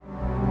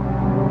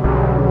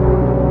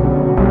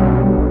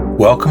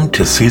Welcome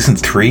to Season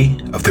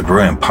 3 of the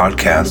Brilliant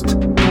Podcast.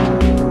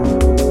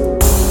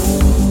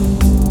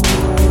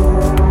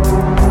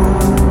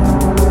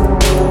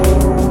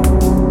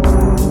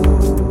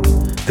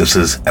 This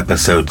is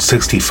episode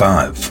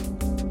 65.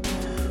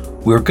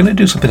 We're going to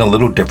do something a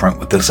little different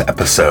with this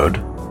episode,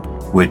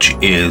 which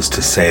is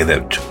to say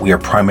that we are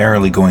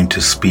primarily going to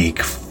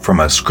speak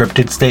from a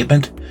scripted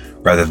statement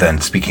rather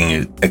than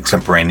speaking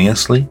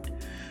extemporaneously.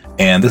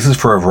 And this is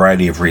for a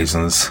variety of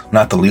reasons,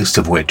 not the least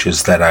of which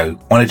is that I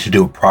wanted to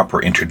do a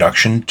proper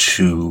introduction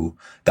to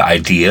the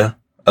idea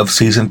of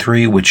Season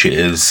 3, which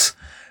is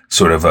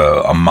sort of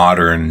a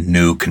modern,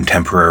 new,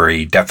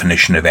 contemporary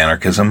definition of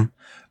anarchism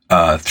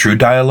through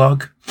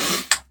dialogue.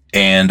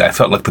 And I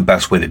felt like the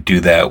best way to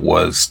do that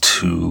was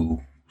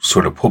to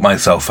sort of put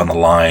myself on the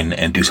line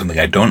and do something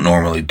I don't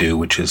normally do,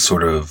 which is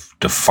sort of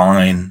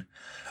define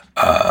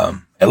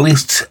at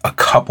least a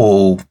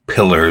couple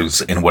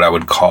pillars in what I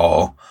would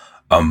call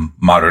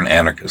modern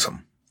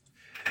anarchism.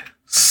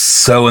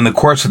 So in the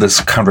course of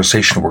this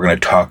conversation, we're going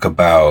to talk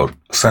about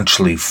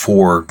essentially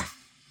four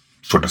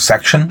sort of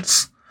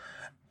sections.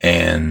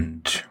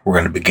 And we're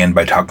going to begin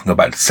by talking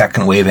about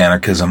second wave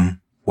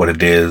anarchism, what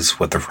it is,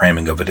 what the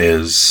framing of it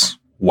is,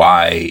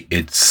 why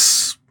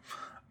it's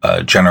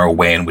a general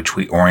way in which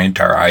we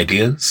orient our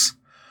ideas.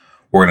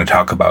 We're going to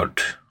talk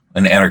about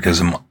an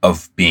anarchism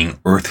of being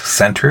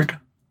earth-centered.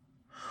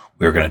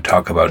 We're going to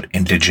talk about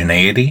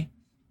indigeneity.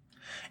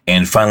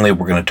 And finally,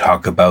 we're going to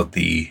talk about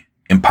the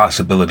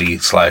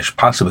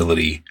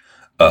impossibility/possibility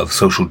of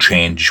social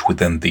change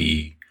within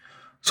the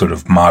sort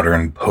of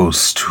modern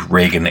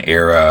post-Reagan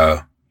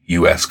era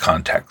U.S.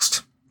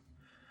 context.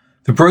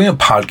 The Brilliant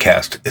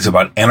Podcast is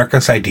about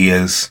anarchist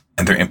ideas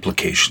and their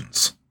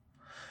implications.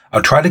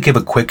 I'll try to give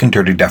a quick and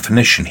dirty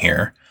definition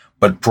here,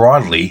 but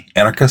broadly,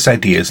 anarchist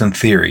ideas in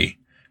theory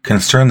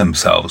concern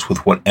themselves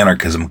with what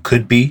anarchism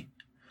could be,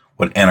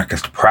 what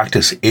anarchist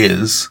practice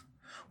is,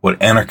 what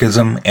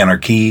anarchism,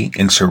 anarchy,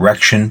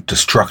 insurrection,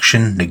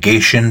 destruction,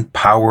 negation,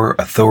 power,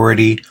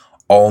 authority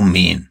all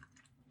mean.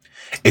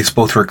 It's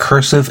both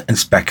recursive and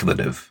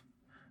speculative,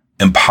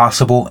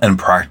 impossible and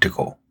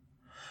practical,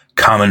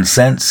 common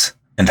sense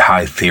and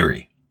high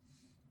theory.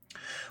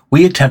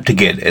 We attempt to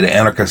get at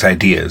anarchist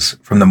ideas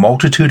from the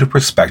multitude of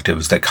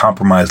perspectives that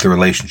comprise the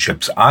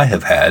relationships I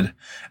have had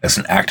as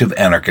an active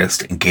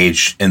anarchist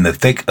engaged in the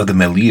thick of the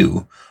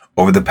milieu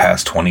over the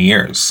past 20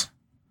 years.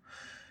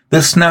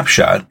 This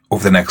snapshot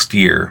over the next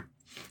year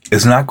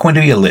is not going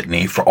to be a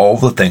litany for all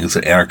the things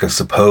that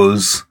anarchists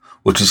oppose,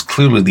 which is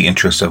clearly the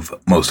interest of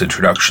most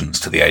introductions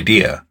to the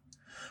idea,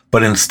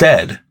 but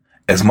instead,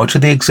 as much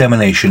of the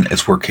examination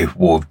as we're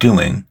capable of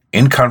doing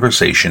in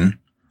conversation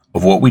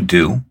of what we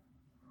do,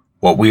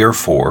 what we are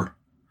for,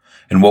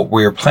 and what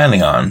we are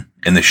planning on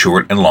in the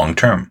short and long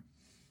term.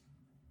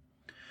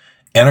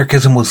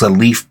 Anarchism was a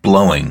leaf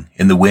blowing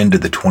in the wind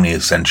of the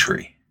 20th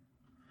century.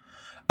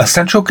 A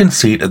central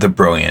conceit of the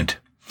Brilliant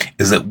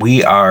is that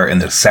we are in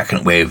the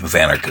second wave of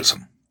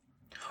anarchism,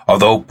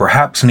 although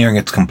perhaps nearing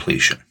its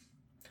completion.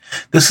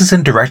 This is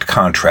in direct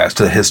contrast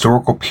to the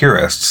historical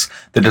purists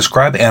that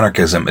describe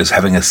anarchism as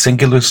having a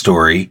singular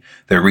story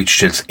that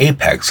reached its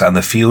apex on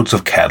the fields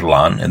of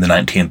Catalan in the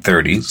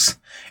 1930s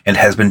and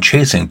has been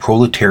chasing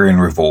proletarian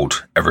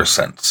revolt ever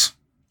since.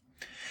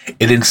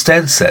 It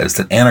instead says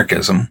that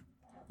anarchism,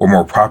 or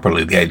more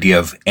properly the idea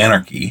of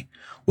anarchy,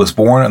 was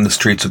born on the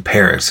streets of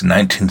Paris in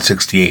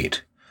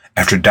 1968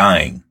 after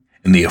dying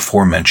in the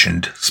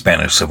aforementioned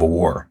Spanish Civil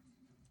War.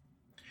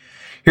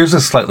 Here's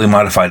a slightly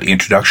modified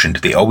introduction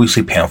to the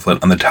LBC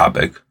pamphlet on the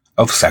topic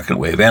of second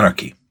wave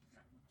anarchy.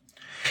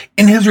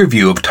 In his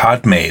review of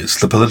Todd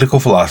May's The Political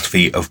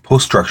Philosophy of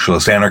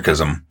Post-Structuralist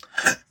Anarchism,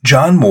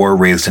 John Moore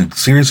raised a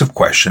series of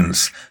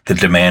questions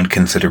that demand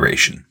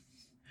consideration.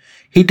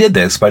 He did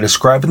this by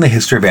describing the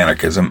history of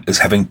anarchism as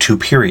having two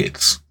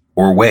periods,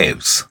 or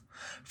waves,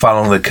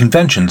 following the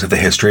conventions of the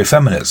history of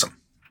feminism.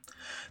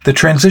 The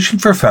transition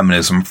for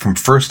feminism from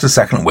first to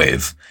second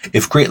wave,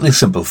 if greatly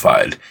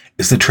simplified,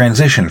 is the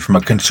transition from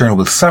a concern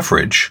with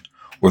suffrage,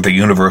 or the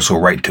universal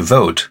right to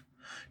vote,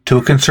 to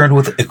a concern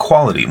with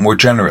equality more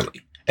generally,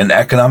 and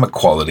economic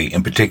equality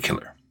in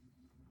particular.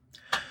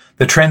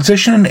 The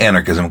transition in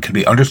anarchism can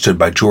be understood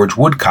by George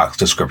Woodcock's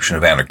description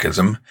of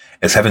anarchism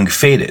as having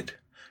faded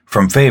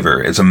from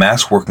favor as a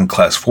mass working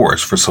class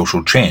force for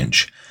social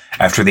change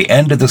after the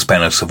end of the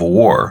Spanish Civil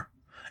War,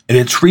 and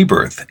its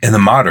rebirth in the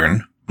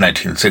modern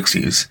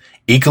 1960s,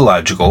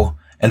 ecological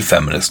and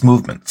feminist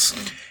movements.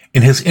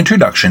 In his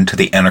introduction to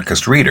the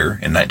Anarchist Reader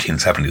in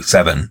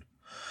 1977,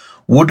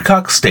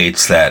 Woodcock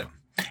states that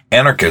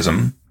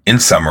anarchism, in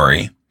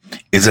summary,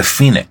 is a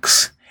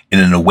phoenix in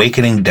an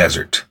awakening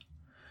desert,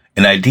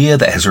 an idea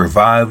that has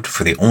revived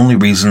for the only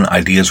reason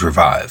ideas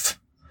revive,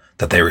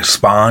 that they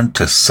respond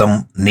to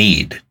some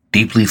need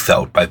deeply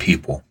felt by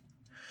people.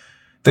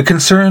 The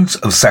concerns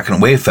of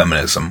second-wave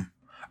feminism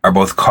are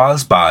both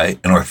caused by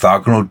and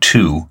orthogonal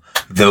to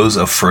those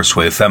of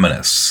first-wave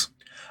feminists.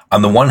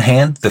 On the one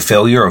hand, the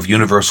failure of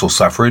universal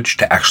suffrage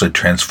to actually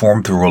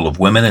transform the role of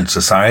women in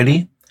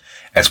society,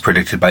 as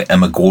predicted by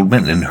Emma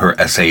Goldman in her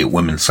essay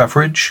Women's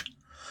Suffrage,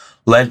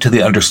 led to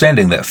the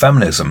understanding that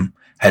feminism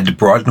had to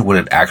broaden what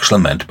it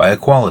actually meant by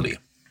equality.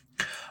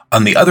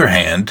 On the other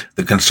hand,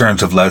 the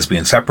concerns of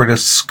lesbian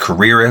separatists,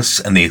 careerists,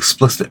 and the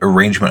explicit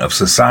arrangement of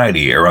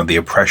society around the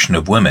oppression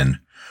of women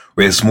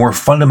raised more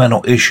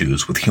fundamental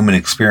issues with human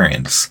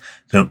experience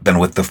than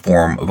with the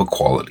form of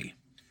equality.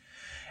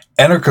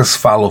 Anarchists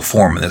follow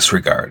form in this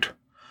regard.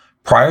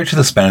 Prior to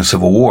the Spanish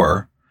Civil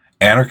War,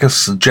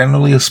 anarchists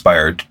generally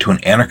aspired to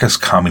an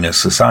anarchist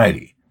communist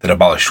society that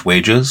abolished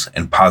wages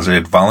and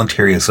posited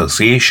voluntary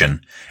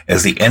association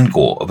as the end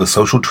goal of a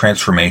social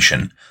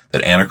transformation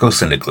that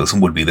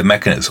anarcho-syndicalism would be the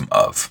mechanism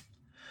of.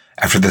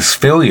 After this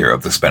failure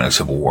of the Spanish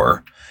Civil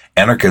War,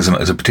 anarchism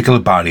as a particular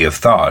body of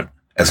thought,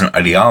 as an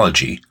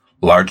ideology,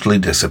 largely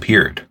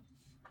disappeared.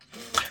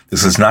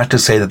 This is not to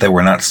say that there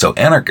were not still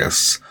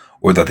anarchists,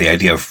 or that the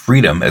idea of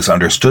freedom as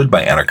understood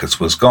by anarchists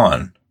was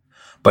gone,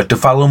 but to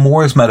follow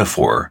More's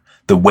metaphor,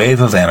 the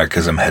wave of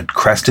anarchism had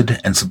crested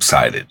and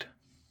subsided.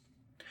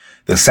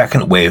 The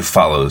second wave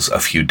follows a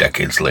few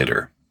decades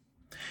later.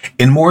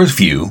 In More's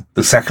view,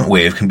 the second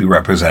wave can be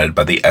represented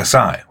by the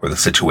SI, or the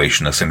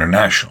Situationists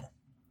International.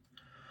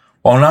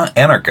 While not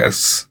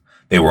anarchists,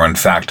 they were in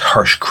fact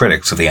harsh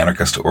critics of the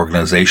anarchist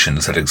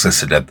organizations that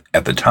existed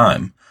at the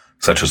time,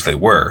 such as they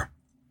were.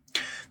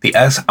 The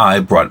SI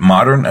brought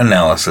modern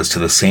analysis to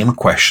the same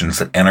questions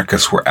that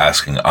anarchists were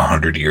asking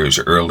 100 years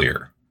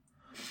earlier.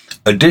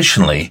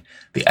 Additionally,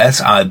 the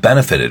SI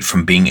benefited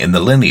from being in the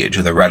lineage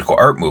of the radical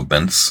art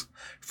movements,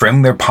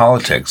 framing their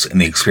politics in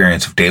the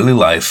experience of daily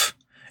life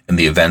and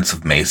the events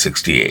of May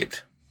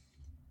 68.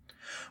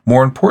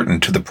 More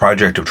important to the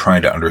project of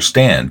trying to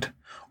understand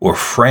or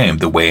frame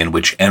the way in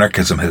which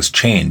anarchism has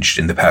changed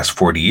in the past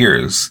 40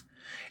 years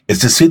is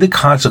to see the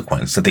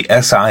consequence that the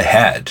SI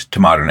had to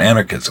modern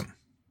anarchism.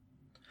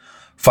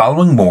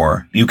 Following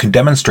More, you can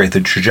demonstrate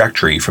the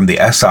trajectory from the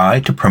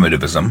SI to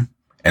primitivism,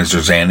 and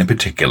Zerzan in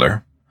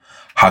particular,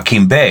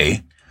 Hakim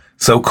Bey,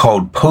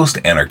 so-called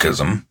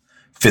post-anarchism,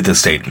 Fifth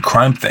Estate and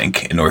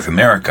crime-think in North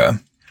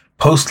America,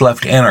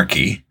 post-left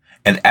anarchy,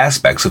 and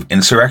aspects of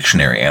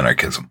insurrectionary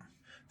anarchism.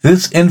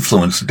 This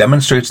influence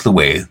demonstrates the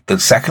way that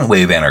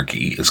second-wave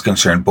anarchy is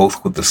concerned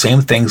both with the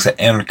same things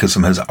that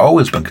anarchism has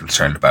always been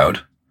concerned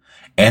about,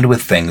 and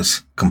with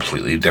things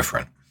completely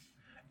different.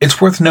 It's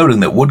worth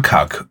noting that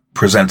Woodcock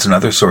presents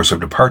another source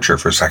of departure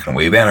for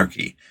second-wave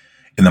anarchy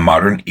in the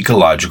modern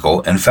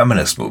ecological and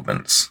feminist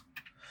movements.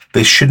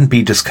 They shouldn't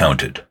be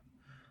discounted.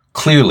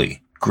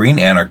 Clearly, green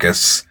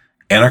anarchists,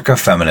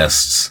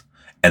 anarcha-feminists,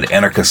 and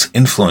anarchists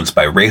influenced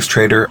by Race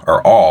Trader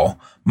are all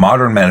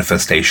modern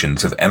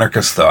manifestations of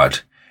anarchist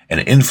thought and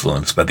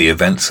influenced by the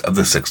events of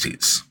the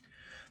 60s.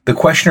 The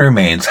question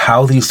remains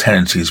how these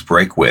tendencies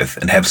break with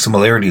and have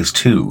similarities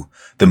to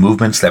the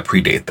movements that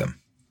predate them.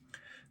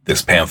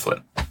 This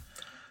pamphlet.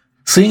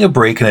 Seeing a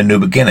break and a new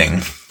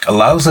beginning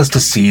allows us to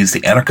seize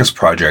the anarchist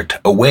project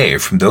away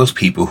from those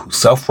people who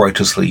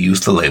self-righteously use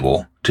the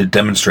label to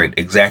demonstrate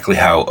exactly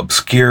how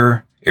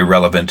obscure,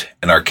 irrelevant,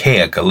 and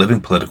archaic a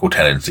living political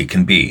tendency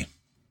can be.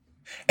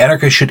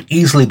 Anarchists should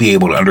easily be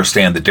able to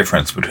understand the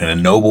difference between a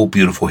noble,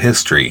 beautiful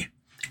history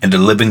and a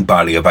living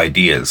body of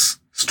ideas,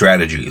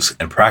 strategies,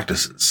 and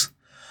practices,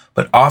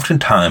 but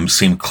oftentimes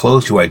seem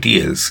closed to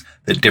ideas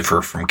that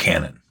differ from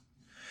canon.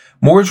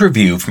 More's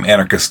review from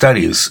Anarchist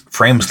Studies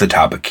frames the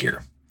topic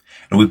here,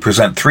 and we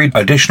present 3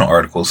 additional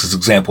articles as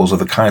examples of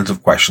the kinds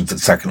of questions that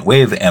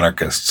second-wave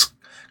anarchists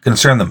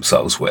concern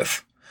themselves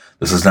with.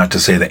 This is not to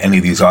say that any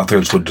of these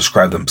authors would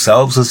describe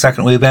themselves as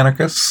second-wave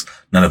anarchists.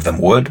 None of them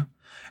would.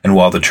 And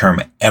while the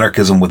term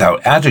anarchism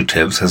without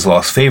adjectives has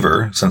lost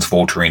favor since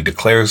Voltaire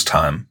declares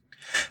time,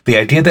 the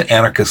idea that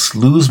anarchists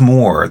lose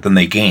more than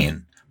they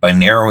gain by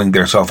narrowing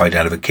their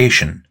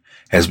self-identification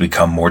has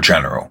become more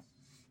general.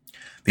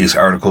 These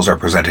articles are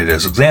presented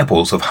as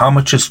examples of how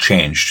much has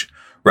changed,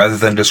 rather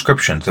than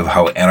descriptions of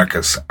how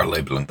anarchists are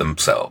labeling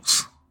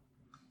themselves.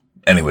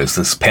 Anyways,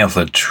 this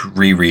pamphlet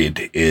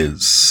reread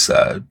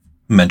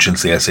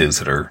mentions the essays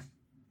that are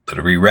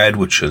reread,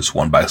 which is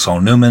one by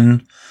Saul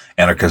Newman,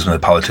 Anarchism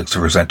and the Politics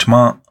of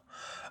Resentment,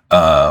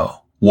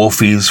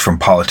 Wolfie's From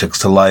Politics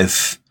to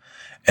Life,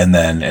 and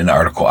then an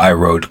article I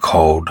wrote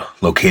called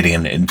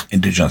Locating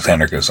Indigenous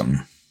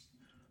Anarchism.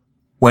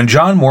 When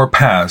John Moore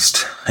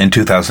passed in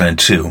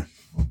 2002,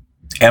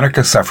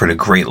 anarchists suffered a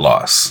great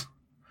loss.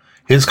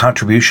 His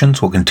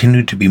contributions will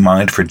continue to be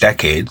mined for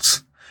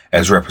decades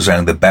as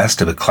representing the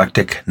best of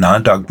eclectic,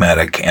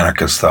 non-dogmatic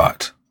anarchist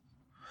thought.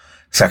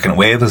 Second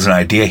wave is an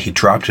idea he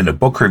dropped in a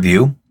book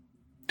review.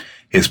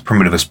 His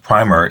primitivist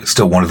primer is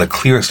still one of the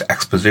clearest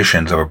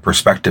expositions of a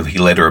perspective he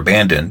later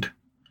abandoned,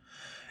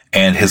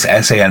 and his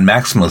essay on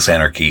maximalist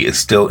anarchy is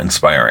still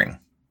inspiring.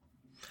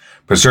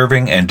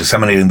 Preserving and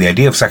disseminating the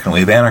idea of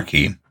second-wave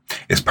anarchy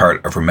is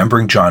part of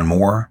remembering John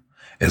Moore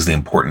as the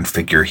important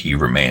figure he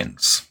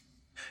remains.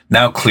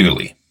 Now,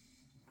 clearly,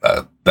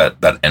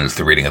 that ends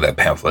the reading of that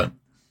pamphlet,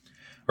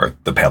 or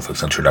the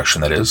pamphlet's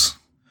introduction, that is.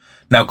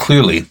 Now,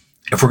 clearly,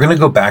 if we're going to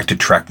go back to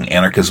tracking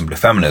anarchism to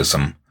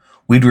feminism,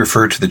 we'd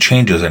refer to the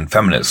changes in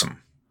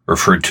feminism,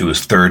 referred to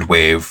as third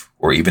wave,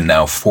 or even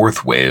now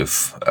fourth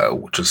wave,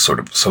 which is sort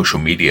of social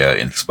media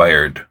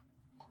inspired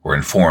or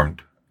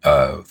informed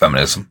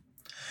feminism,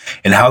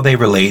 and how they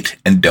relate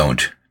and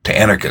don't to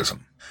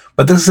anarchism.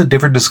 But this is a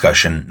different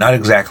discussion, not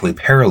exactly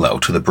parallel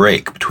to the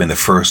break between the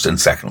first and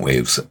second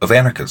waves of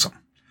anarchism.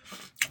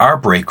 Our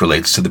break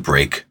relates to the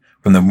break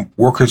from the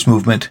workers'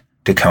 movement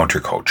to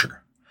counterculture,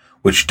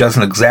 which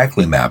doesn't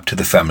exactly map to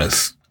the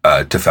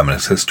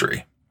feminist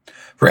history.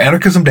 For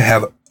anarchism to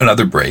have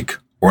another break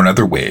or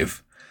another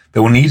wave,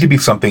 there will need to be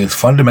something as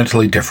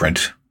fundamentally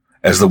different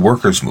as the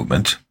workers'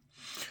 movement,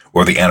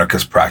 or the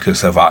anarchist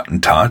practice of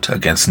attentat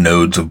against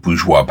nodes of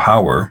bourgeois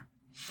power,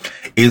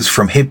 is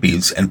from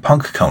hippies and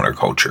punk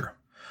counterculture,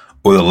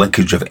 or the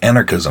linkage of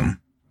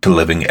anarchism to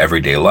living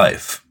everyday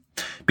life.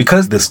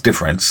 Because this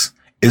difference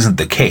isn't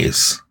the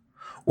case,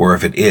 or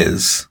if it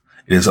is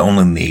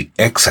only in the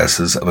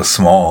excesses of a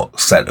small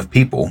set of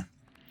people,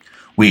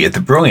 we at The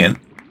Brilliant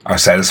are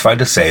satisfied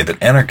to say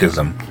that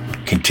anarchism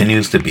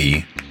continues to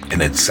be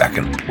in its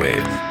second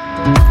wave.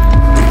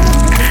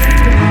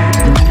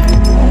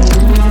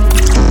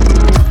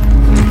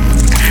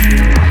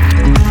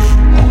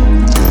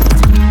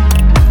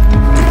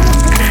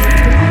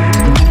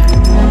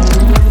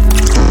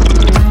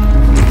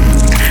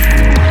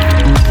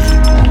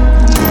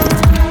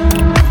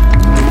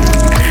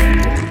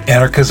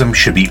 Anarchism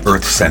should be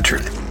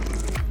Earth-centered.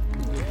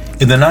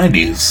 In the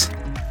 90s,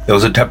 there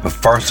was a type of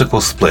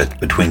farcical split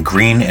between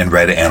green and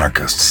red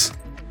anarchists.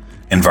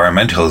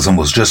 Environmentalism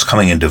was just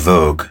coming into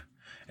vogue,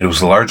 and it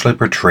was largely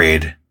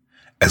portrayed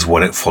as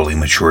what it fully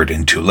matured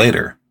into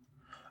later,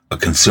 a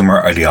consumer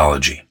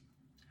ideology.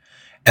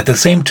 At the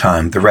same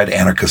time, the red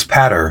anarchist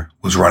patter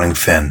was running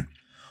thin.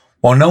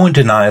 While no one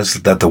denies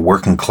that the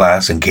working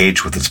class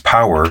engaged with its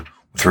power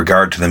with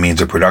regard to the means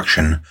of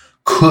production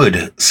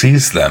could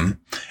seize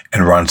them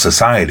and run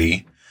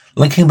society,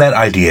 linking that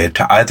idea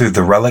to either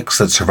the relics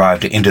that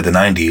survived into the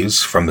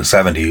 90s from the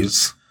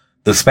 70s,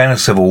 the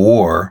Spanish Civil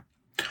War,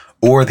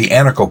 or the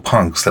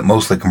anarcho-punks that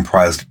mostly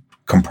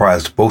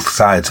comprised both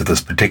sides of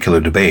this particular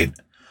debate,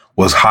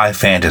 was high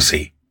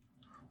fantasy,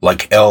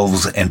 like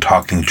elves and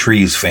talking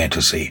trees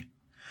fantasy.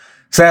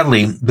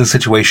 Sadly, the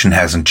situation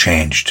hasn't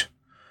changed.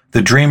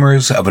 The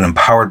dreamers of an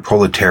empowered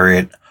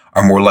proletariat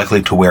are more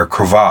likely to wear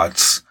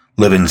cravats,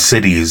 live in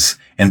cities,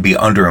 and be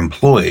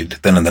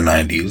underemployed than in the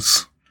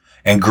 90s.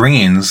 And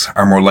Greens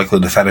are more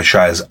likely to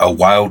fetishize a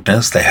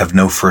wildness they have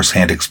no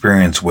first-hand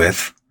experience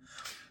with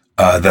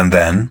than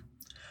then.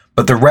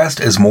 But the rest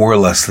is more or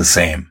less the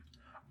same.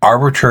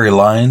 Arbitrary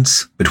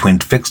lines between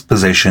fixed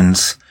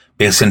positions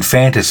based in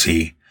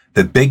fantasy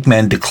that big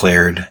men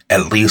declared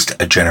at least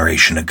a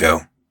generation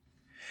ago.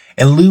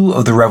 In lieu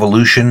of the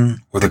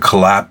revolution or the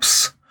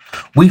collapse,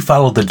 we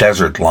follow the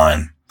desert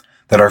line,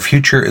 that our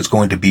future is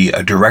going to be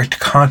a direct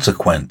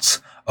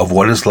consequence of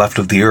what is left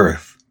of the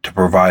earth to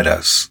provide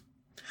us.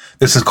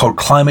 This is called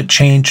climate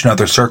change in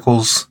other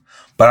circles,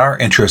 but our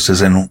interest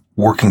is in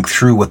working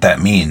through what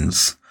that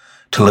means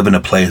to live in a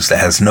place that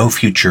has no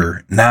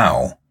future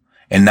now,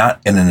 and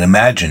not in an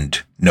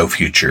imagined no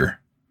future.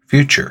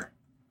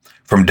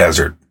 From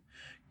desert.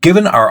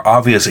 Given our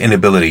obvious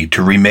inability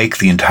to remake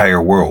the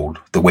entire world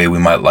the way we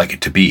might like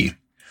it to be,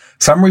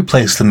 some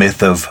replace the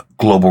myth of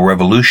global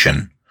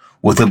revolution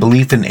with a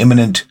belief in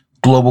imminent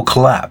global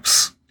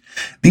collapse.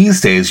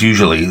 These days,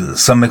 usually,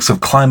 some mix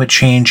of climate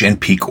change and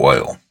peak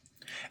oil.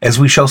 As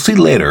we shall see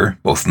later,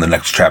 both in the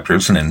next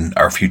chapters and in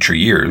our future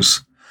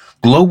years,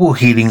 global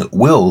heating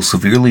will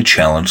severely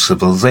challenge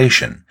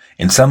civilization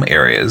in some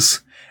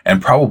areas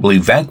and probably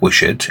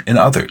vanquish it in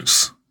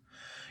others.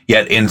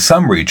 Yet in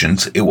some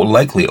regions, it will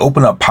likely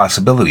open up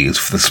possibilities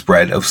for the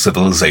spread of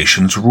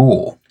civilization's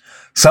rule.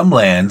 Some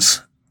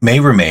lands may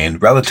remain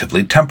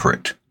relatively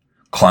temperate,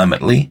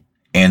 climately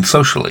and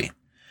socially.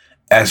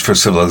 As for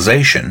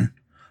civilization,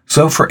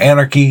 so for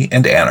anarchy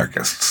and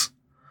anarchists.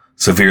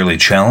 Severely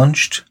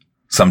challenged,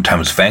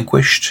 sometimes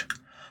vanquished,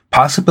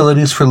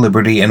 possibilities for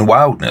liberty and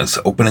wildness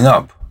opening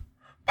up,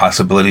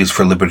 possibilities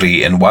for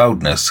liberty and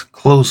wildness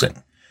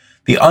closing.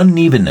 The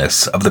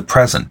unevenness of the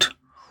present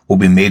will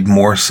be made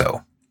more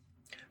so.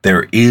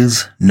 There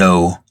is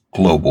no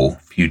global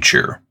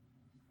future.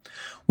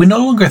 We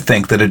no longer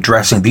think that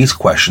addressing these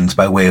questions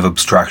by way of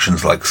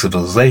abstractions like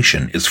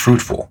civilization is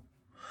fruitful.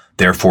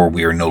 Therefore,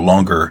 we are no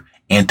longer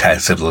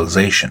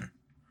anti-civilization.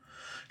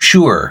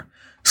 Sure,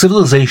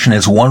 civilization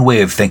is one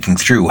way of thinking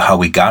through how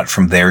we got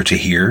from there to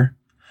here,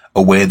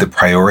 a way that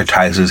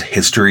prioritizes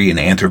history and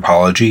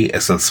anthropology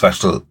as the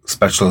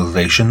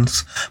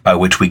specializations by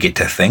which we get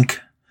to think.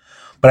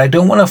 But I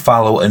don't want to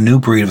follow a new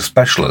breed of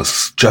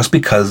specialists just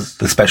because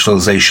the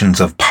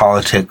specializations of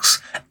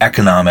politics,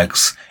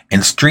 economics,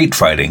 and street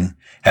fighting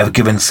have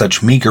given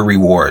such meager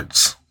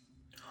rewards.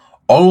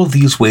 All of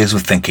these ways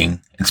of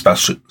thinking and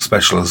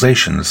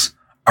specializations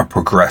are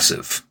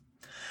progressive.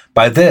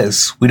 By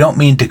this, we don't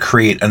mean to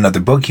create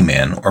another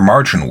boogeyman or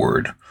margin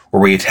word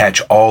where we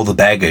attach all the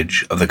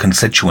baggage of the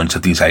constituents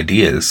of these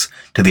ideas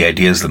to the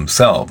ideas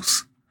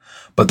themselves.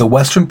 But the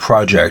Western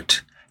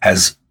project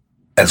has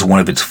as one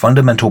of its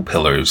fundamental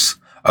pillars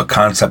a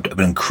concept of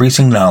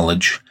increasing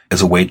knowledge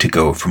as a way to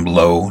go from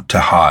low to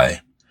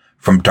high,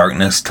 from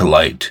darkness to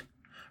light,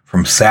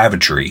 from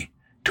savagery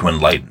to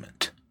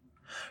enlightenment.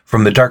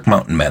 From the Dark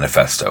Mountain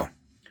Manifesto.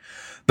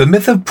 The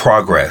myth of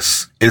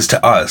progress is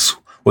to us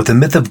what the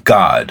myth of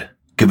God,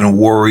 given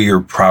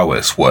warrior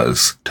prowess,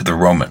 was to the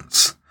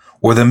Romans,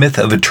 or the myth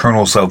of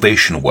eternal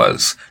salvation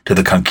was to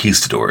the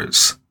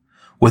conquistadors.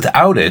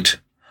 Without it,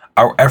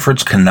 our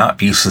efforts cannot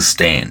be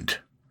sustained.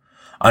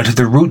 Onto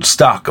the root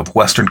stock of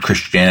Western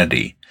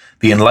Christianity,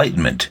 the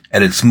Enlightenment,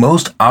 at its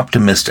most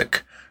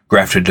optimistic,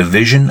 grafted a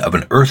vision of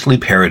an earthly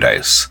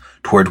paradise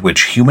toward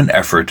which human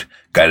effort,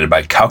 guided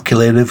by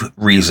calculative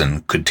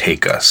reason, could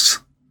take us.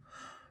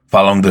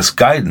 Following this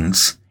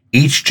guidance,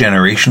 each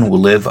generation will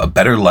live a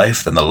better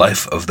life than the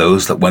life of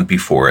those that went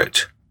before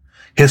it.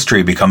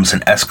 History becomes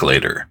an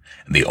escalator,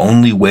 and the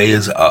only way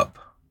is up.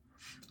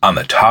 On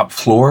the top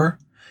floor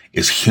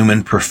is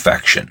human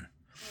perfection.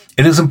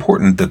 It is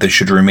important that this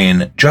should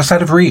remain just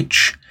out of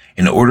reach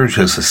in order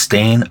to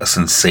sustain a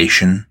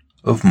sensation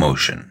of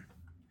motion.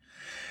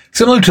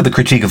 Similar to the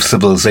critique of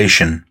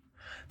civilization,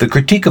 the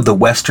critique of the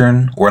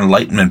Western or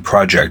Enlightenment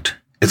project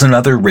is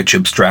another rich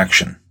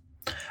abstraction.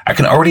 I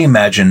can already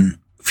imagine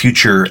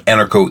future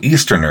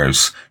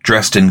anarcho-Easterners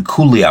dressed in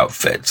coolie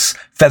outfits,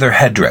 feather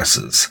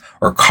headdresses,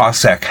 or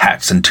Cossack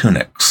hats and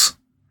tunics.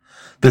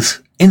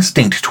 This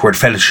instinct toward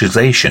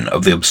fetishization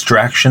of the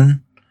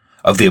abstraction,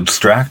 of the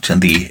abstract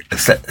and the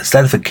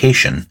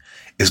aesthetification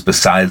is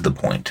beside the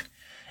point.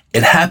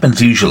 It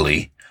happens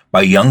usually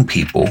by young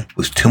people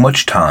with too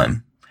much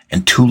time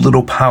and too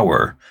little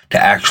power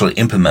to actually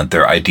implement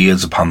their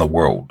ideas upon the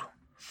world.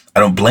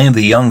 I don't blame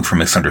the young for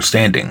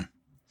misunderstanding.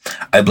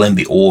 I blame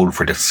the old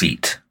for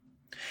deceit.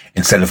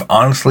 Instead of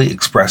honestly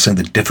expressing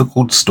the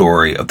difficult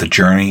story of the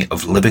journey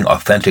of living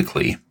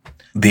authentically,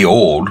 the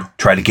old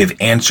try to give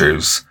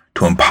answers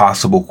to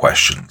impossible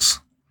questions,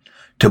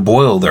 to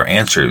boil their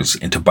answers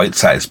into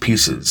bite-sized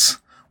pieces,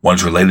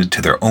 ones related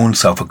to their own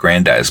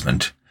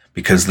self-aggrandizement,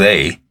 because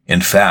they,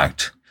 in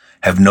fact,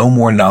 have no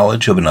more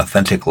knowledge of an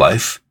authentic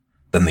life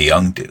than the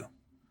young do.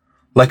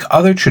 Like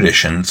other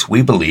traditions,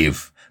 we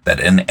believe that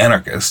an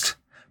anarchist,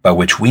 by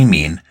which we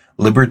mean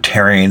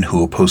libertarian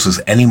who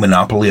opposes any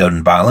monopoly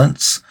on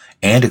violence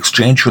and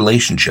exchange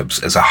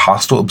relationships as a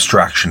hostile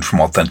abstraction from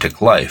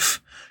authentic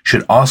life,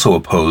 should also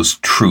oppose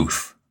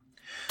truth.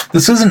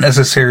 This isn't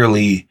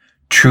necessarily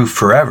true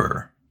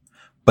forever,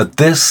 but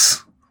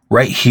this,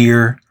 right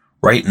here,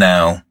 right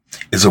now,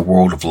 is a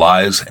world of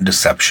lies and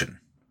deception.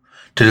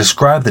 To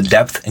describe the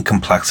depth and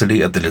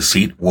complexity of the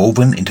deceit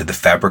woven into the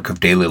fabric of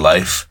daily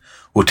life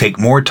will take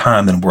more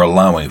time than we're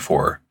allowing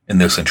for in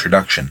this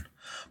introduction,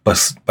 but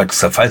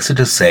suffice it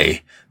to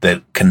say that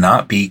it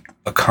cannot be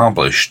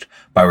accomplished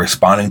by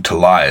responding to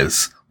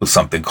lies with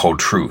something called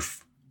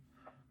truth.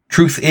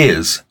 Truth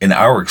is, in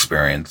our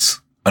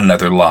experience,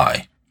 another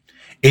lie.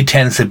 It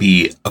tends to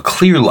be a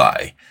clear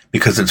lie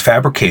because its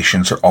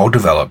fabrications are all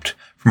developed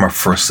from our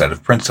first set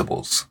of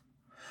principles.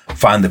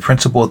 Find the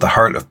principle at the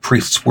heart of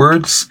Priest's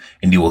words,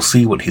 and you will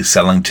see what he's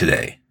selling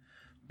today.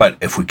 But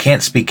if we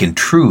can't speak in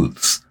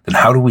truths, then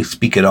how do we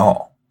speak at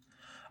all?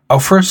 I'll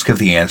first give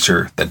the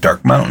answer that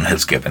Dark Mountain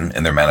has given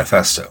in their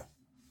manifesto.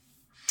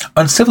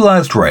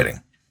 Uncivilized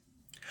writing.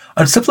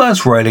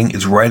 Uncivilized writing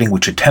is writing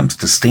which attempts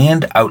to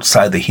stand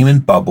outside the human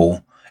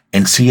bubble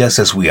and see us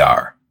as we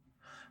are.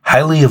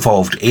 Highly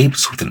evolved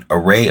apes with an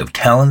array of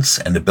talents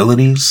and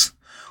abilities,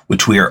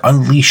 which we are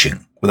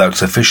unleashing without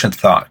sufficient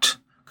thought,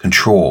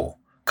 control,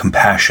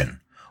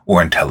 compassion,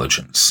 or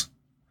intelligence.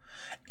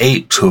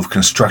 Apes who have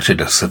constructed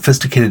a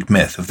sophisticated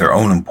myth of their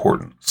own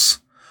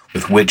importance,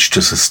 with which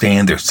to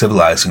sustain their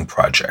civilizing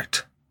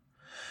project.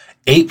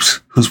 Apes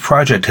whose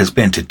project has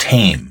been to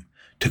tame,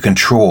 to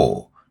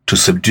control, to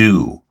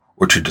subdue,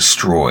 or to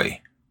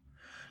destroy.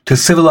 To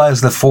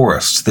civilize the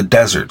forests, the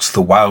deserts,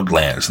 the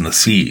wildlands, and the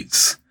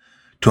seas.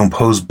 To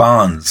impose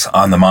bonds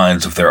on the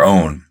minds of their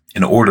own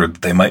in order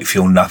that they might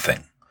feel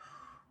nothing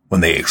when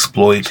they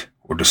exploit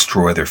or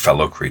destroy their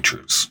fellow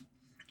creatures.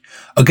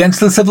 Against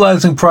the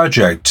civilizing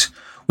project,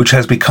 which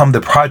has become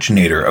the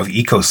progenitor of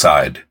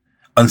ecocide,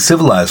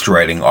 uncivilized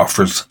writing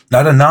offers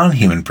not a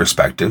non-human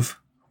perspective.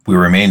 We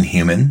remain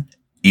human,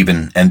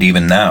 even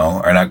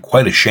now are not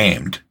quite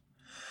ashamed,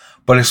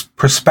 but a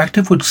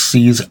perspective which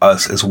sees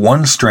us as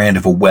one strand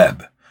of a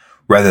web,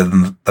 rather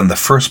than the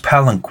first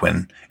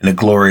palanquin in a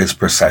glorious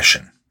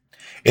procession.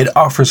 It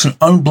offers an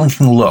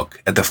unblinking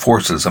look at the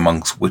forces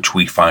amongst which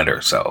we find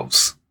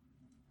ourselves.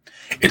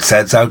 It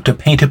sets out to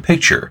paint a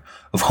picture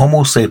of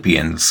Homo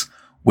sapiens,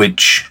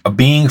 which a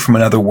being from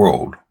another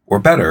world, or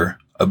better,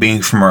 a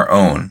being from our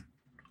own,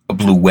 a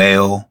blue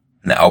whale,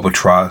 an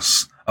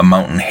albatross, a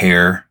mountain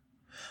hare,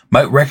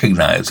 might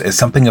recognize as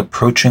something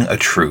approaching a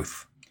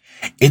truth.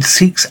 It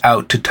seeks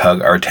out to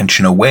tug our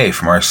attention away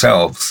from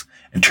ourselves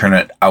and turn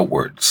it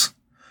outwards,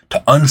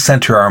 to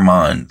uncenter our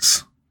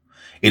minds.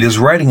 It is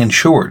writing, in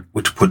short,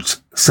 which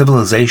puts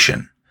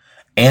civilization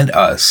and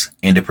us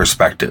into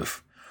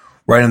perspective.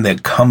 Writing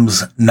that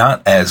comes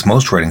not, as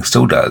most writing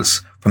still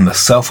does, from the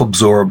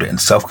self-absorbed and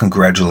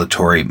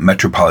self-congratulatory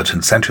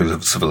metropolitan centers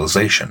of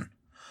civilization,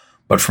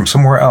 but from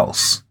somewhere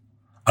else,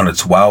 on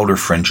its wilder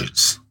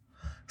fringes,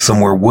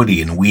 somewhere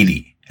woody and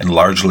weedy and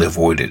largely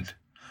avoided,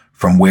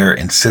 from where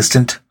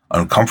insistent,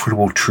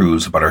 uncomfortable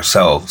truths about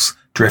ourselves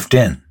drift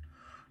in,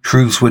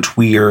 truths which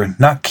we are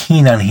not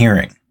keen on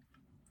hearing,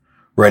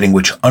 writing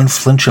which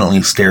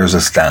unflinchingly stares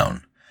us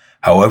down,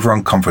 however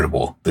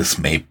uncomfortable this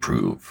may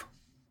prove.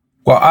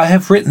 While I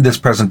have written this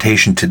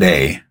presentation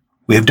today,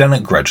 we have done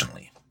it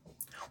grudgingly.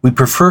 We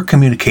prefer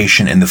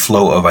communication in the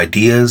flow of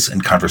ideas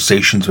and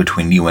conversations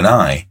between you and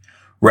I,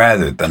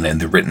 rather than in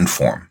the written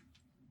form.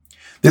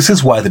 This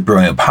is why the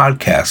Brilliant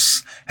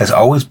Podcasts has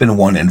always been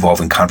one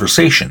involving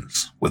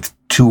conversations with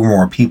two or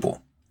more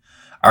people.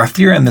 Our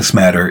theory on this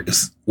matter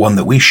is one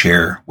that we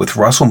share with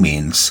Russell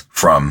Means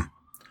from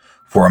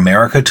For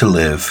America to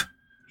Live,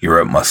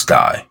 Europe Must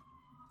Die.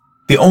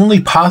 The only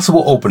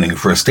possible opening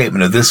for a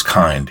statement of this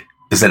kind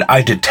is that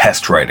I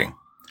detest writing.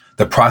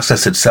 The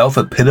process itself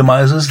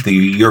epitomizes the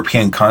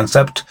European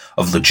concept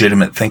of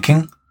legitimate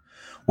thinking.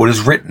 What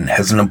is written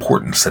has an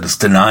importance that is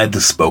denied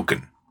the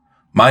spoken.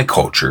 My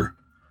culture,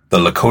 the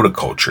Lakota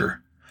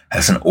culture,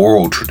 has an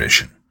oral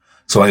tradition,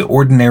 so I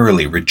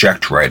ordinarily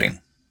reject writing.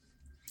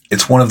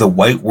 It's one of the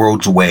white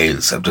world's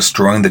ways of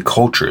destroying the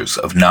cultures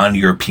of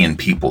non-European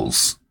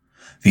peoples,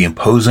 the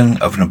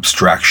imposing of an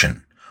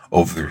abstraction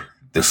over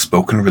the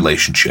spoken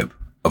relationship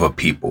of a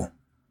people.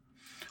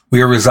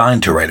 We are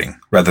resigned to writing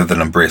rather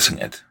than embracing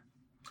it.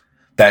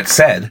 That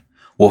said,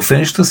 we'll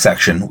finish the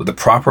section with a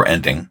proper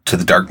ending to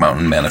the Dark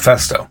Mountain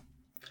Manifesto.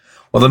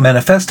 While the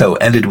manifesto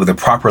ended with a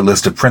proper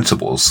list of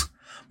principles,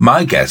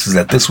 my guess is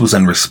that this was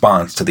in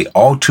response to the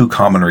all too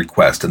common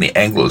request in the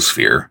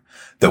Anglosphere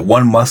that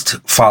one must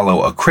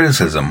follow a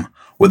criticism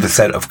with a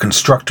set of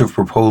constructive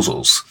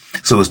proposals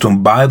so as to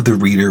imbibe the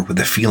reader with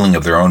a feeling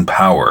of their own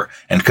power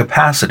and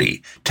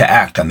capacity to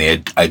act on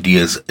the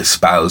ideas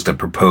espoused and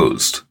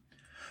proposed.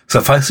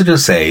 Suffice it to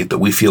say that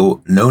we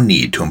feel no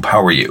need to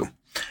empower you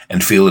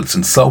and feel it's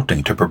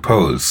insulting to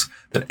propose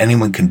that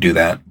anyone can do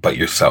that but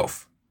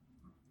yourself.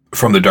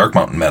 From the Dark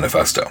Mountain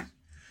Manifesto.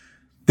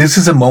 This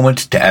is a moment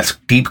to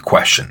ask deep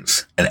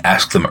questions and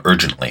ask them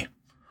urgently.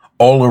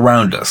 All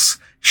around us,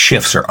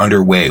 shifts are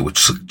underway which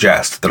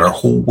suggest that our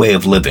whole way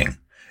of living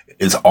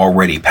is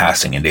already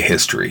passing into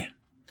history.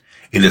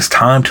 It is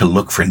time to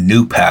look for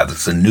new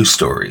paths and new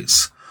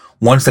stories,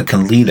 ones that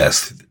can lead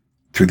us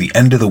through the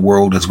end of the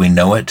world as we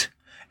know it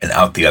and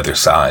out the other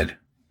side.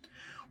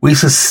 We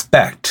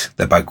suspect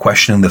that by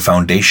questioning the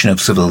foundation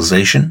of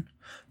civilization,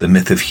 the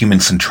myth of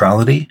human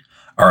centrality,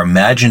 our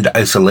imagined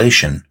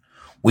isolation,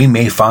 we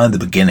may find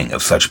the beginning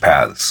of such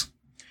paths.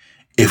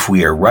 If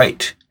we are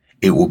right,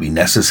 it will be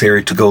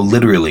necessary to go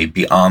literally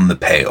beyond the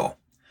pale,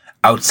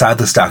 outside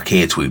the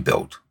stockades we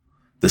built,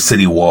 the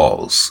city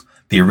walls,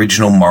 the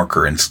original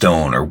marker in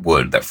stone or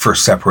wood that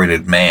first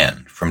separated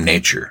man from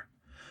nature.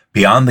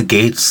 Beyond the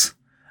gates,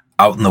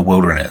 out in the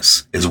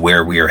wilderness, is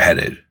where we are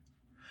headed.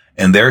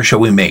 And there shall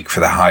we make for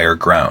the higher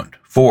ground,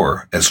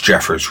 for, as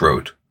Jeffers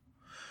wrote,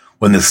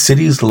 when the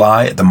cities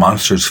lie at the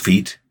monster's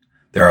feet,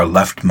 there are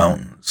left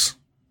mountains.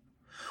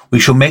 We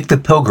shall make the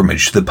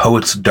pilgrimage to the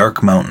poet's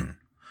dark mountain,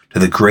 to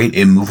the great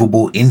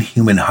immovable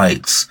inhuman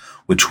heights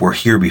which were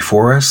here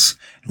before us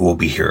and will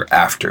be here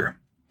after.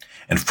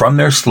 And from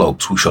their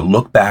slopes we shall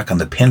look back on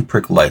the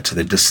pinprick lights of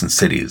the distant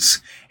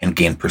cities and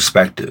gain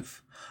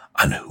perspective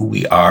on who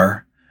we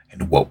are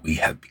and what we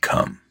have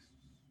become.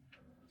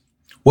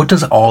 What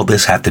does all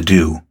this have to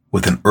do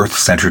with an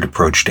earth-centered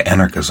approach to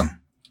anarchism?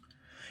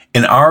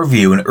 In our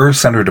view, an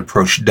earth-centered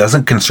approach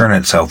doesn't concern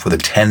itself with a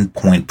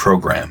 10-point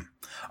program,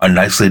 a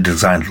nicely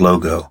designed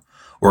logo,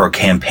 or a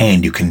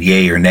campaign you can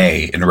yay or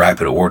nay in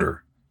rapid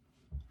order.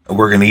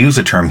 We're going to use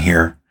a term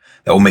here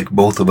that will make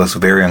both of us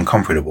very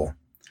uncomfortable,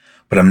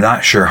 but I'm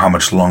not sure how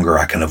much longer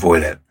I can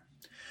avoid it.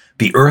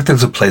 The earth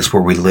is a place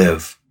where we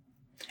live.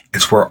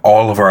 It's where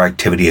all of our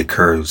activity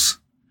occurs.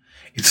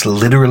 It's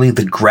literally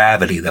the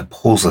gravity that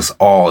pulls us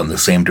all in the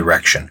same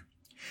direction.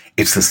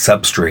 It's the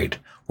substrate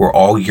where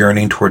all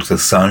yearning towards the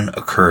sun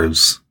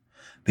occurs.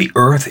 The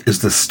earth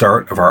is the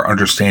start of our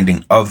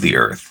understanding of the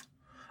earth.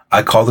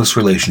 I call this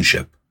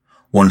relationship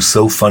one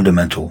so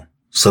fundamental,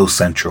 so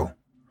central,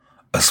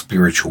 a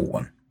spiritual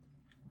one.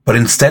 But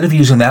instead of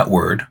using that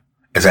word,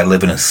 as I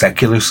live in a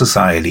secular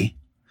society,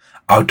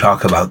 I'll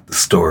talk about the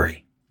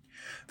story.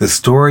 The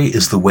story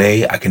is the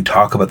way I can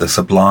talk about the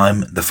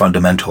sublime, the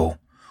fundamental,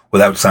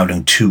 without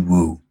sounding too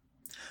woo.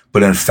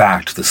 But in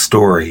fact, the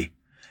story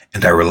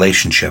and our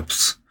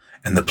relationships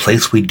and the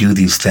place we do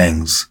these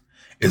things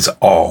is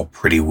all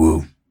pretty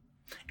woo.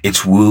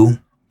 It's woo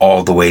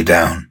all the way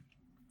down.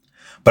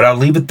 But I'll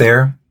leave it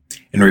there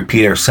and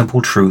repeat our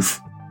simple truth.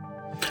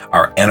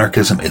 Our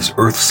anarchism is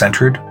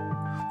earth-centered.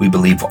 We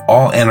believe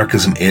all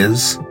anarchism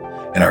is,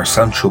 and our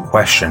central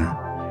question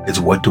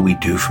is, what do we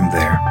do from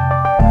there?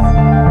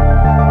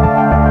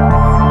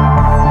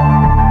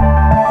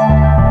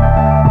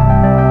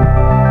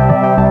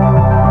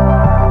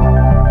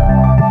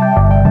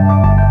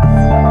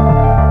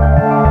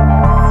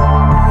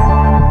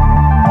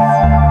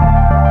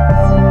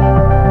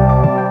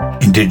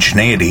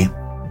 Indigeneity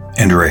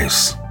and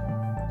race.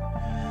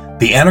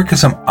 The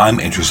anarchism I'm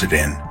interested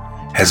in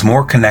has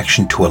more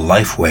connection to a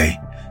lifeway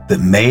that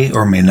may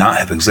or may not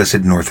have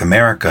existed in North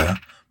America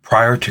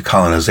prior to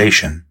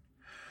colonization,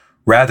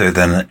 rather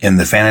than in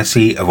the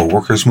fantasy of a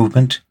workers'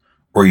 movement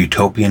or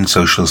utopian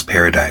socialist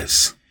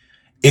paradise.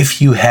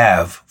 If you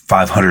have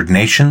 500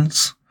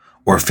 nations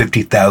or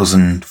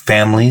 50,000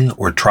 family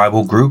or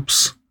tribal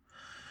groups,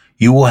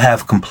 you will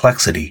have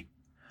complexity,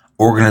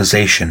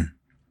 organization,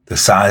 the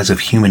size of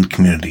human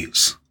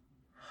communities,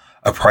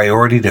 a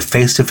priority to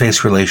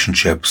face-to-face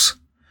relationships,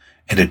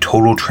 and a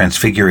total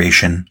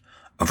transfiguration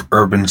of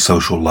urban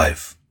social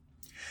life.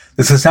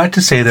 This is not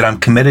to say that I'm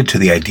committed to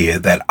the idea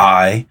that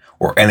I,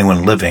 or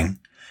anyone living,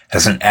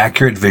 has an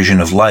accurate vision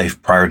of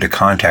life prior to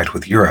contact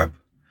with Europe,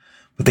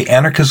 but the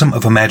anarchism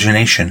of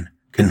imagination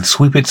can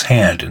sweep its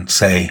hand and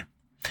say,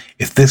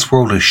 if this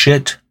world is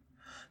shit,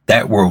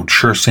 that world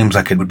sure seems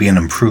like it would be an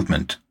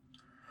improvement,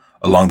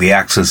 along the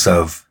axis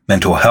of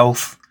mental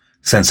health,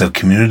 sense of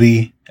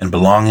community and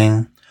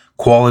belonging,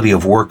 quality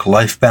of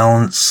work-life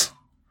balance,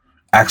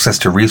 access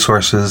to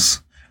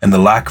resources, and the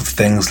lack of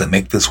things that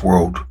make this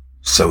world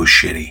so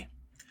shitty.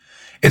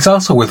 It's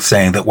also worth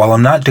saying that while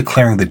I'm not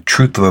declaring the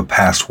truth of a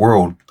past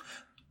world,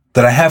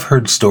 that I have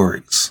heard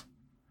stories.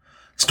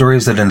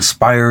 Stories that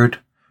inspired,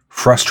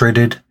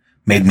 frustrated,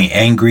 made me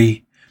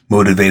angry,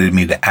 motivated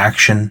me to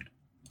action,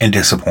 and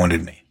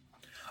disappointed me.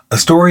 A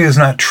story is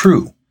not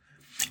true.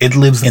 It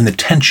lives in the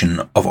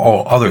tension of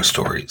all other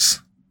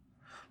stories.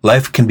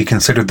 Life can be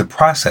considered the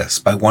process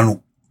by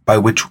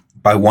which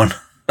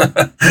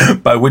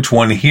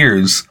one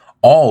hears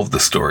all of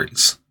the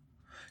stories.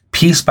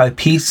 Piece by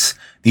piece,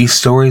 these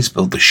stories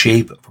build the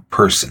shape of a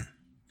person.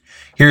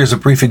 Here is a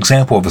brief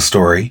example of a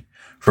story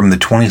from the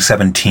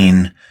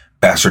 2017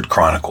 Bastard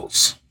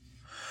Chronicles.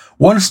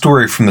 One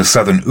story from the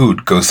Southern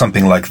Oud goes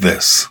something like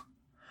this.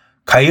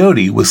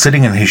 Coyote was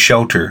sitting in his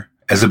shelter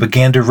as it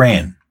began to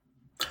rain.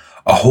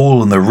 A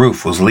hole in the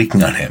roof was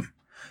leaking on him,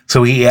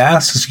 so he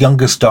asked his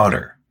youngest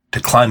daughter to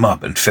climb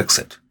up and fix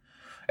it.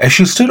 As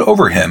she stood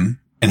over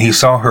him, and he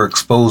saw her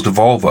exposed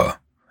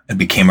vulva and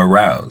became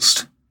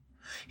aroused,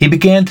 he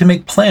began to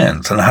make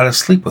plans on how to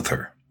sleep with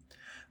her.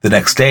 The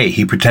next day,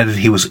 he pretended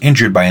he was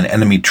injured by an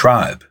enemy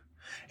tribe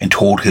and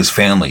told his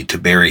family to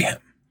bury him.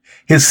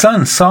 His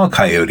son saw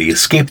Coyote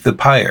escape the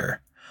pyre,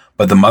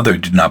 but the mother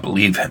did not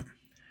believe him.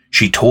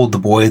 She told the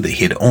boy that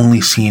he had only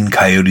seen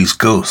Coyote's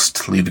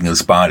ghost leaving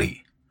his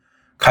body.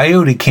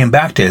 Coyote came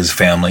back to his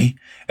family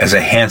as a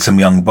handsome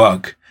young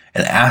buck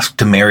and asked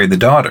to marry the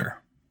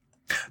daughter.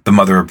 The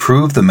mother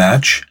approved the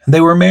match, and they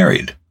were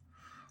married.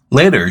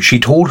 Later, she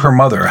told her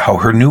mother how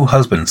her new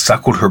husband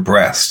suckled her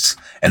breasts,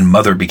 and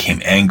mother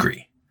became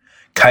angry.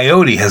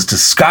 Coyote has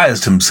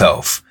disguised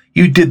himself.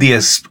 You did the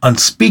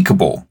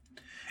unspeakable.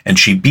 And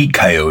she beat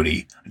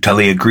Coyote until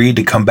he agreed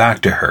to come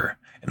back to her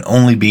and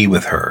only be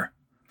with her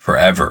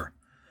forever.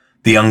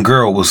 The young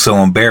girl was so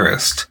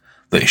embarrassed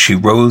that she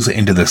rose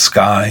into the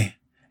sky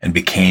and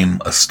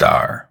became a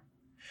star.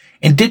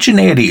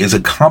 Indigeneity is a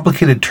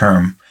complicated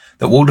term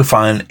that we'll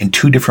define in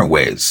two different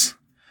ways.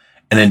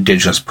 An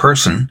indigenous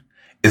person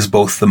is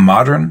both the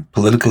modern,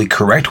 politically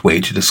correct way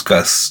to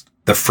discuss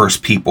the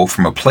first people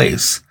from a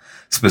place.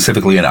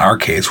 Specifically in our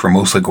case, we're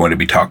mostly going to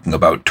be talking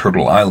about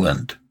Turtle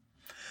Island.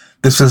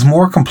 This is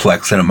more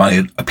complex than it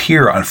might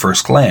appear on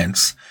first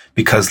glance,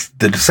 because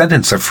the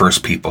descendants of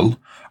first people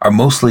are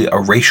mostly a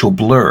racial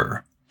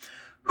blur,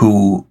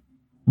 who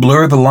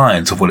blur the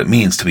lines of what it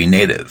means to be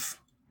native,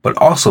 but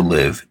also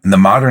live in the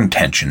modern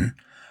tension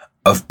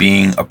of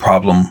being a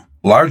problem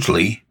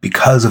largely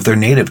because of their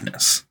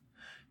nativeness.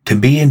 To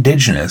be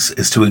indigenous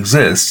is to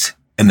exist,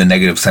 in the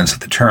negative sense of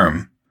the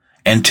term,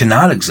 and to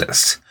not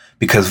exist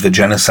because of the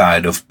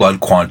genocide of blood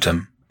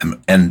quantum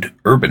and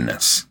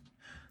urbanness.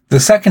 The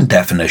second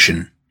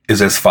definition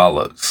is as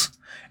follows,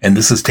 and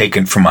this is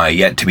taken from my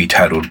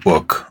yet-to-be-titled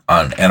book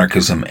on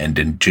anarchism and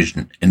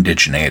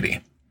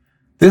indigeneity.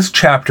 This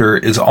chapter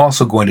is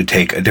also going to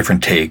take a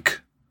different take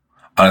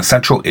on a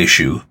central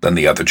issue than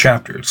the other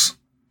chapters.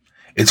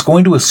 It's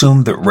going to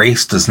assume that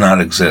race does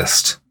not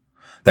exist,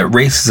 that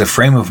race is a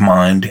frame of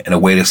mind and a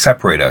way to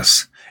separate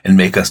us and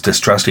make us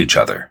distrust each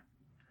other.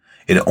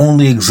 It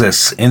only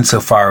exists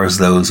insofar as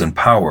those in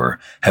power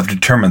have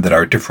determined that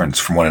our difference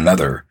from one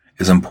another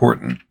is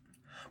important,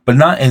 but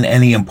not in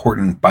any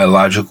important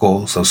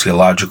biological,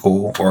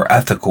 sociological, or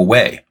ethical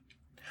way.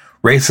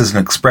 Race is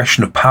an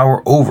expression of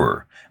power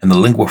over and the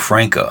lingua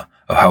franca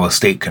of how a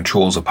state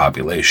controls a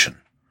population.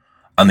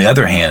 On the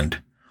other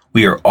hand,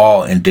 we are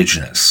all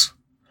indigenous,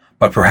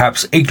 but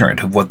perhaps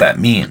ignorant of what that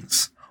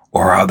means,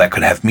 or how that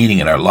could have meaning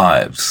in our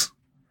lives.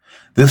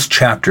 This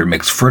chapter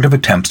makes furtive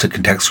attempts to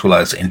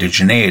contextualize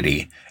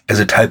indigeneity as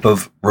a type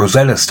of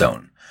Rosetta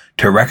Stone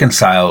to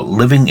reconcile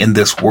living in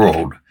this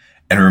world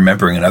and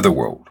remembering another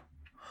world,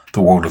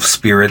 the world of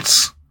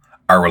spirits,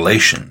 our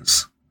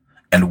relations,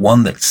 and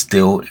one that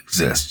still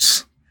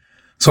exists.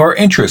 So our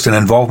interest and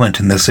involvement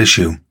in this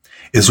issue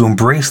is to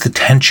embrace the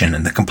tension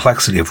and the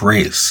complexity of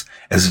race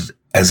as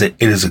it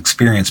is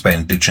experienced by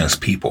indigenous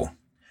people.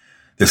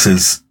 This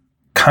is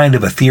kind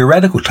of a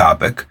theoretical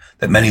topic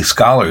that many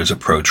scholars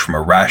approach from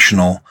a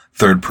rational,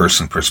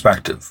 third-person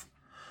perspective.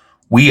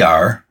 We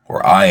are,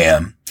 or I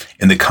am,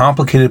 in the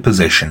complicated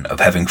position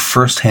of having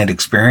first-hand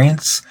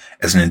experience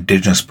as an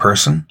Indigenous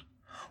person,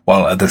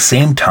 while at the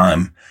same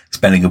time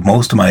spending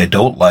most of my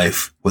adult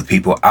life with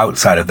people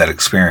outside of that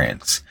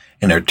experience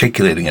and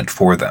articulating it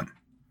for them.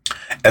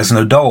 As an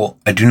adult,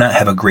 I do not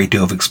have a great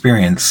deal of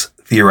experience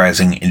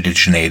theorizing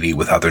indigeneity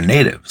with other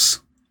natives.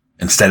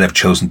 Instead, I've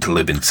chosen to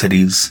live in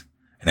cities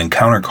and in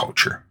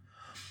counterculture.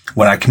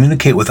 When I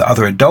communicate with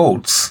other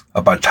adults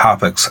about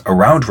topics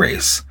around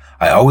race,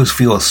 I always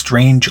feel a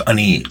strange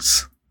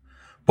unease,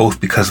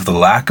 both because of the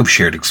lack of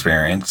shared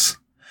experience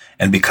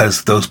and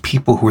because those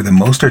people who are the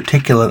most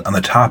articulate on the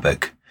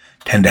topic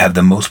tend to have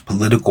the most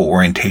political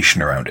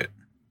orientation around it,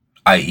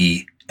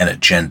 i.e., an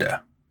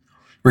agenda.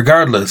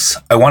 Regardless,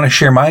 I want to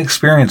share my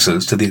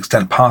experiences to the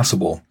extent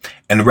possible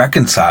and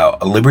reconcile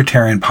a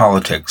libertarian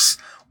politics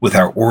with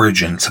our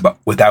origins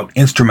without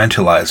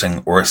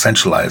instrumentalizing or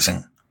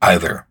essentializing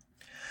either.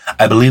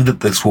 I believe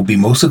that this will be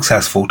most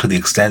successful to the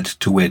extent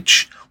to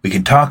which we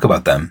can talk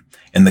about them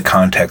in the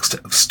context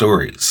of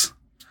stories.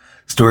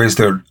 Stories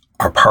that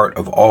are part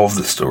of all of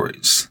the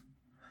stories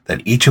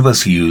that each of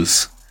us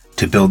use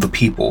to build the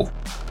people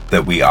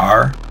that we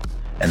are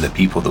and the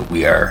people that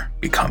we are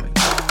becoming.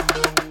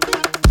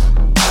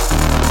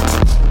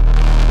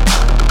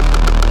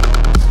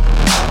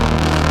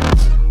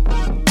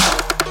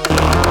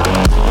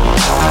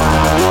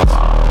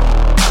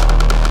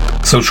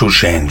 Social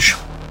change.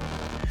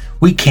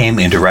 We came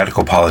into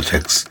radical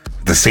politics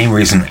for the same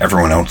reason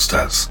everyone else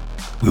does.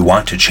 We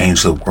want to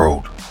change the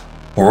world.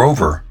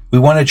 Moreover, we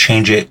want to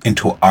change it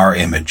into our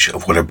image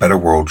of what a better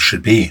world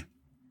should be.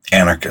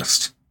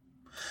 Anarchist.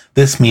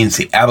 This means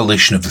the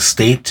abolition of the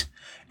state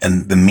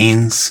and the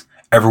means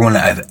everyone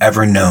I've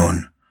ever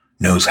known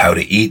knows how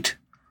to eat,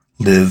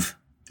 live,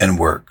 and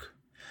work.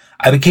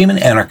 I became an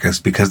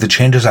anarchist because the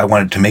changes I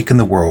wanted to make in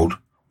the world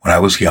when I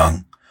was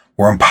young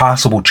were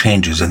impossible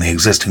changes in the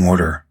existing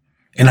order.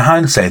 In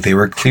hindsight, they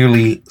were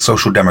clearly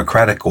social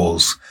democratic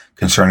goals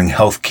concerning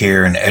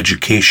healthcare and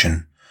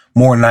education,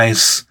 more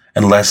nice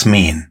and less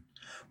mean.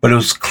 But it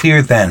was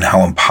clear then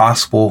how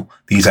impossible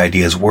these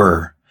ideas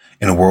were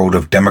in a world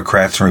of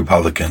Democrats and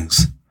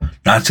Republicans,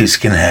 Nazi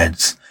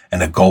skinheads,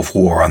 and a Gulf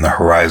War on the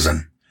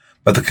horizon.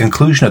 But the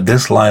conclusion of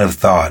this line of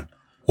thought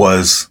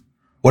was,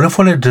 what if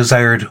what I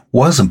desired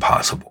was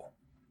impossible?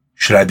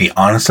 Should I be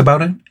honest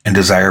about it and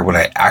desire what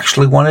I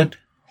actually wanted?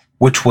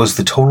 Which was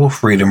the total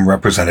freedom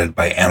represented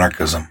by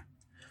anarchism.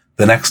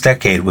 The next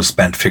decade was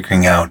spent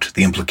figuring out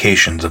the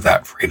implications of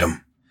that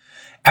freedom.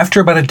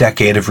 After about a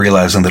decade of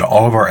realizing that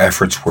all of our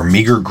efforts were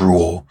meager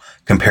gruel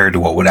compared to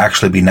what would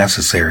actually be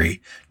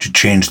necessary to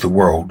change the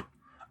world,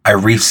 I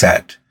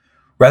reset.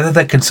 Rather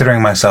than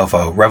considering myself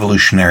a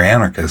revolutionary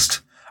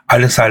anarchist, I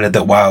decided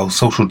that while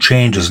social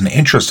change is an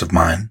interest of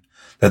mine,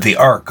 that the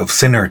arc of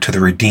sinner to the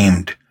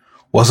redeemed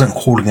wasn't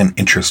holding an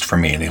interest for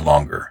me any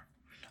longer.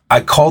 I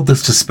called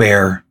this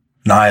despair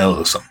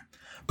nihilism,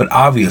 but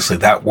obviously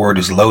that word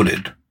is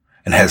loaded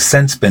and has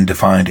since been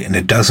defined in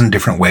a dozen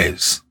different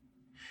ways.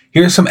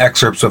 Here are some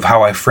excerpts of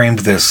how I framed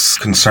this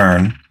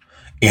concern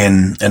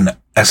in an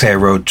essay I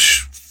wrote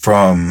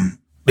from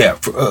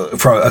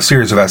a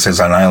series of essays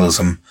on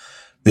nihilism.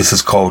 This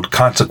is called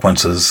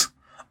Consequences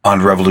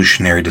on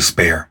Revolutionary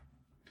Despair.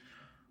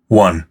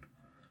 1.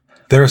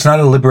 There is not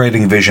a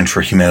liberating vision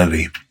for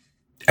humanity.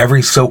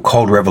 Every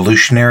so-called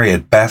revolutionary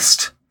at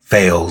best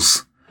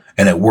fails,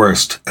 and at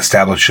worst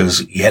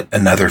establishes yet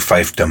another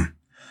fiefdom.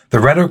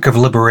 The rhetoric of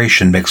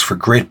liberation makes for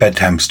great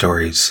bedtime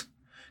stories,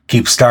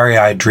 keeps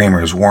starry-eyed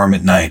dreamers warm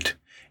at night,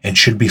 and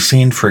should be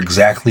seen for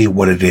exactly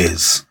what it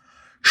is.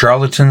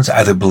 Charlatans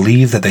either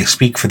believe that they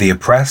speak for the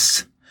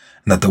oppressed,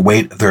 and that the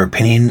weight of their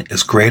opinion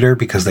is greater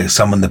because they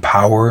summon the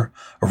power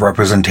of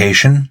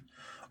representation,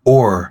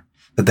 or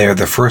that they are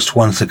the first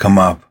ones to come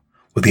up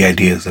with the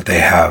ideas that they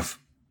have.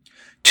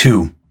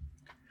 2.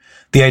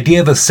 The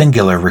idea of a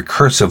singular,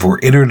 recursive, or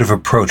iterative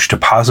approach to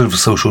positive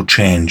social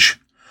change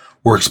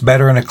works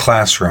better in a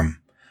classroom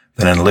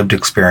than in lived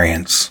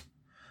experience.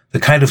 The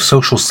kind of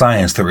social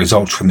science that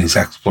results from these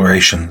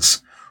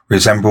explorations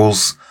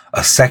resembles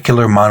a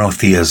secular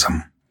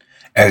monotheism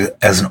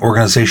as an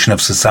organization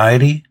of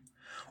society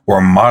or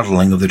a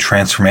modeling of the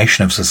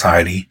transformation of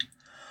society.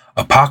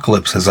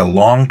 Apocalypse has a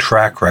long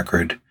track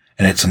record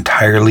and it's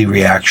entirely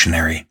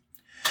reactionary.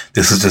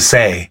 This is to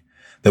say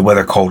that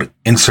whether called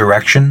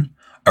insurrection,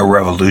 a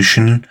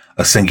revolution,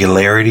 a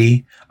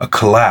singularity, a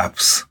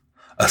collapse,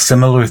 a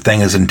similar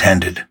thing is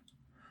intended.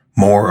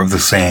 More of the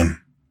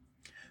same.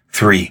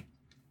 3.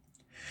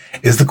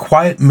 Is the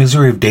quiet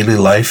misery of daily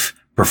life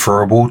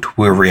preferable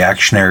to a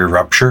reactionary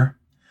rupture?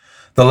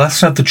 The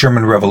lesson of the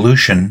German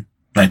Revolution,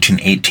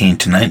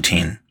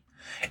 1918-19,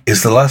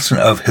 is the lesson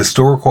of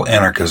historical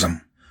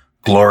anarchism,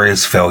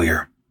 glorious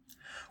failure.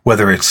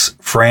 Whether it's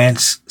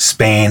France,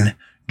 Spain,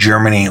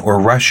 Germany,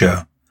 or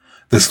Russia,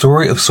 the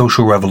story of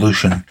social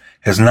revolution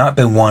has not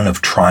been one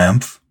of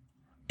triumph.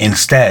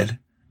 Instead,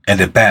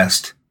 and at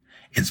best,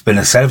 it's been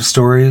a set of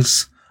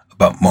stories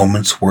about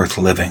moments worth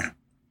living.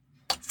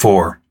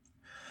 4.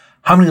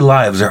 How many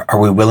lives are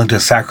we willing to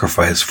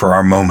sacrifice for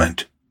our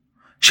moment?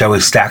 Shall we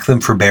stack them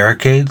for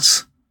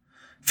barricades?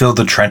 Fill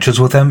the trenches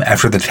with them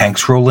after the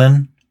tanks roll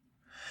in?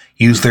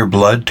 Use their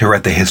blood to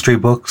write the history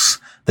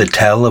books that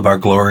tell of our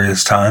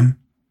glorious time?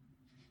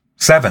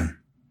 7.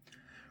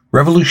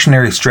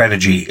 Revolutionary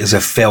strategy is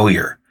a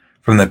failure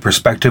from the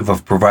perspective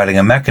of providing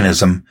a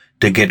mechanism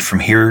to get from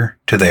here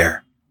to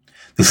there.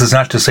 This is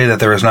not to say that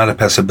there is not a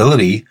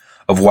possibility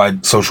of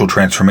wide social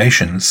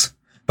transformations,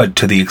 but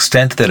to the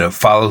extent that it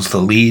follows the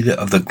lead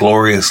of the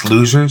glorious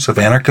losers of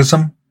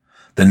anarchism,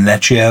 the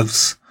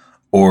Nechayeves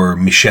or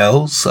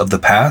Michels of the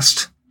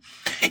past,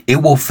 it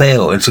will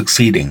fail in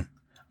succeeding,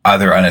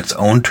 either on its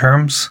own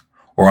terms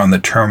or on the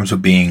terms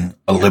of being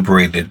a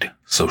liberated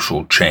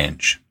social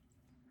change.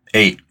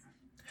 8.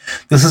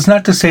 This is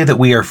not to say that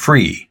we are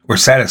free or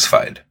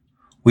satisfied.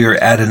 We are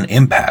at an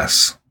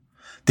impasse.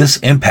 This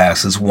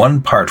impasse is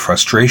one part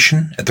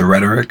frustration at the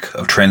rhetoric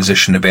of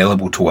transition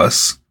available to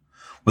us.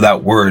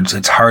 Without words,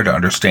 it's hard to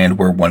understand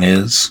where one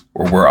is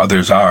or where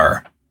others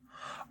are.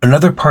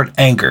 Another part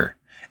anger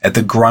at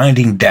the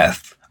grinding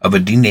death of a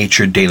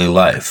denatured daily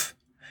life.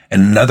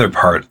 And another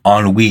part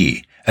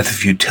ennui at the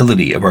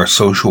futility of our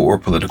social or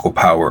political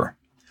power.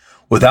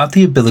 Without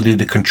the ability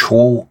to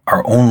control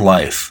our own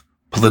life,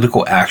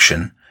 political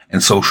action,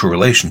 and social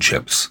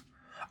relationships,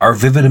 our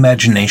vivid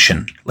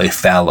imagination lay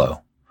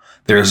fallow.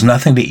 There is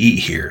nothing to eat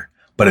here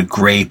but a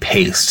gray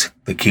paste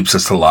that keeps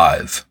us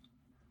alive.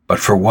 But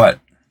for what?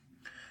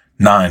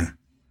 9.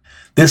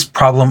 This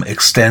problem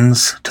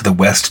extends to the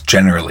West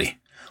generally.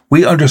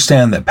 We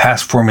understand that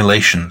past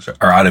formulations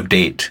are out of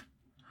date.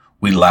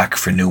 We lack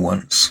for new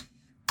ones.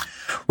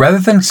 Rather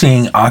than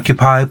seeing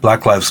Occupy,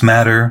 Black Lives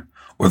Matter,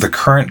 or the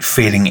current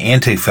fading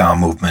Antifa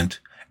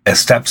movement as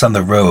steps on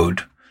the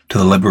road to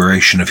the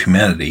liberation of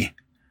humanity,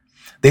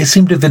 they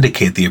seem to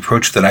vindicate the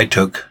approach that I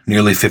took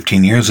nearly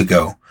 15 years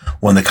ago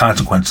when the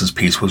Consequences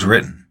piece was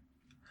written.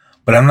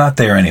 But I'm not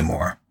there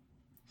anymore.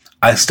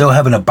 I still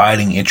have an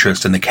abiding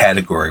interest in the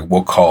category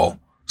we'll call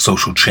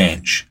social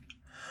change.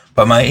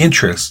 But my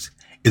interest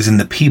is in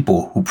the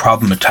people who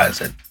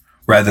problematize it,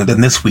 rather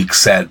than this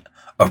week's set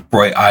of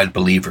bright-eyed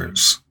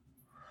believers.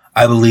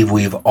 I believe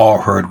we have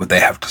all heard what they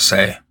have to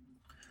say.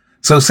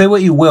 So say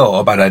what you will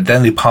about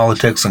identity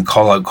politics and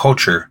call-out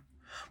culture,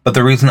 but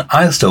the reason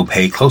I still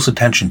pay close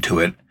attention to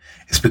it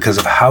is because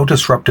of how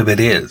disruptive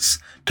it is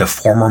to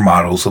former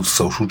models of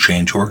social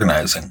change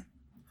organizing.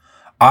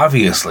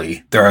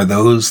 Obviously, there are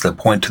those that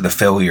point to the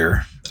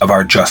failure of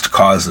our just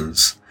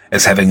causes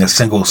as having a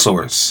single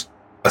source,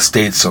 a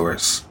state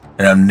source,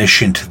 an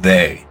omniscient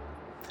they.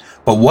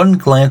 But one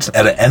glance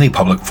at any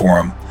public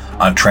forum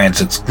on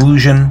trans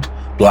exclusion,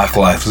 Black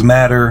Lives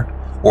Matter,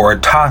 or a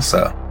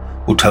TASA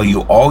will tell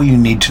you all you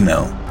need to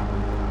know.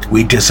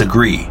 We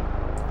disagree,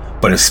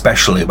 but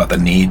especially about the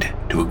need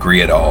to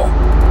agree at all.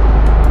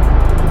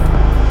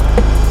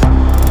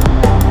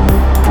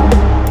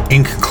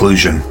 In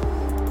conclusion,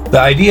 the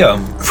idea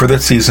for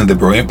this season of the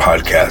Brilliant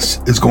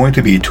Podcast is going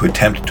to be to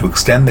attempt to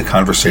extend the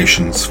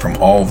conversations from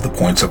all of the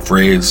points I've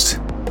raised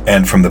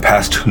and from the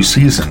past 2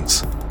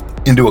 seasons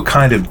into a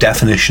kind of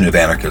definition of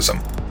anarchism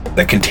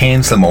that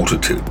contains the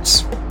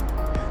multitudes.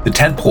 The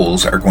tent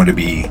poles are going to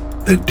be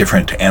the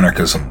different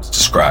anarchisms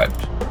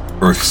described: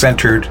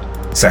 Earth-centered,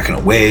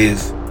 second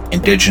wave,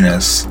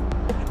 indigenous,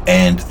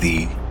 and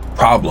the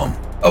problem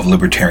of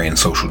libertarian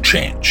social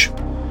change.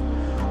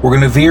 We're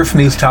going to veer from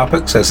these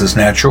topics as is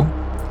natural.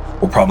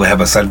 We'll probably have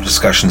a set of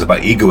discussions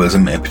about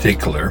egoism in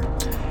particular,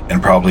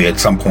 and probably at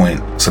some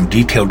point some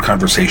detailed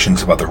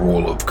conversations about the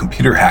role of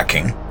computer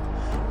hacking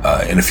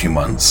in a few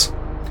months.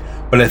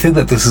 But I think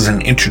that this is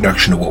an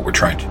introduction to what we're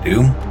trying to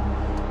do.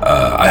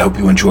 I hope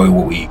you enjoy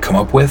what we come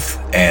up with,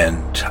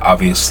 and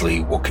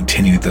obviously we'll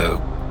continue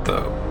the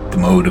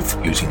mode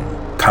of using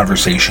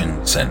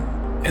conversations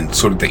and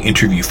sort of the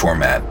interview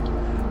format.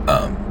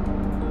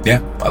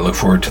 I look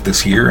forward to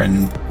this year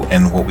and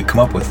what we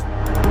come up with.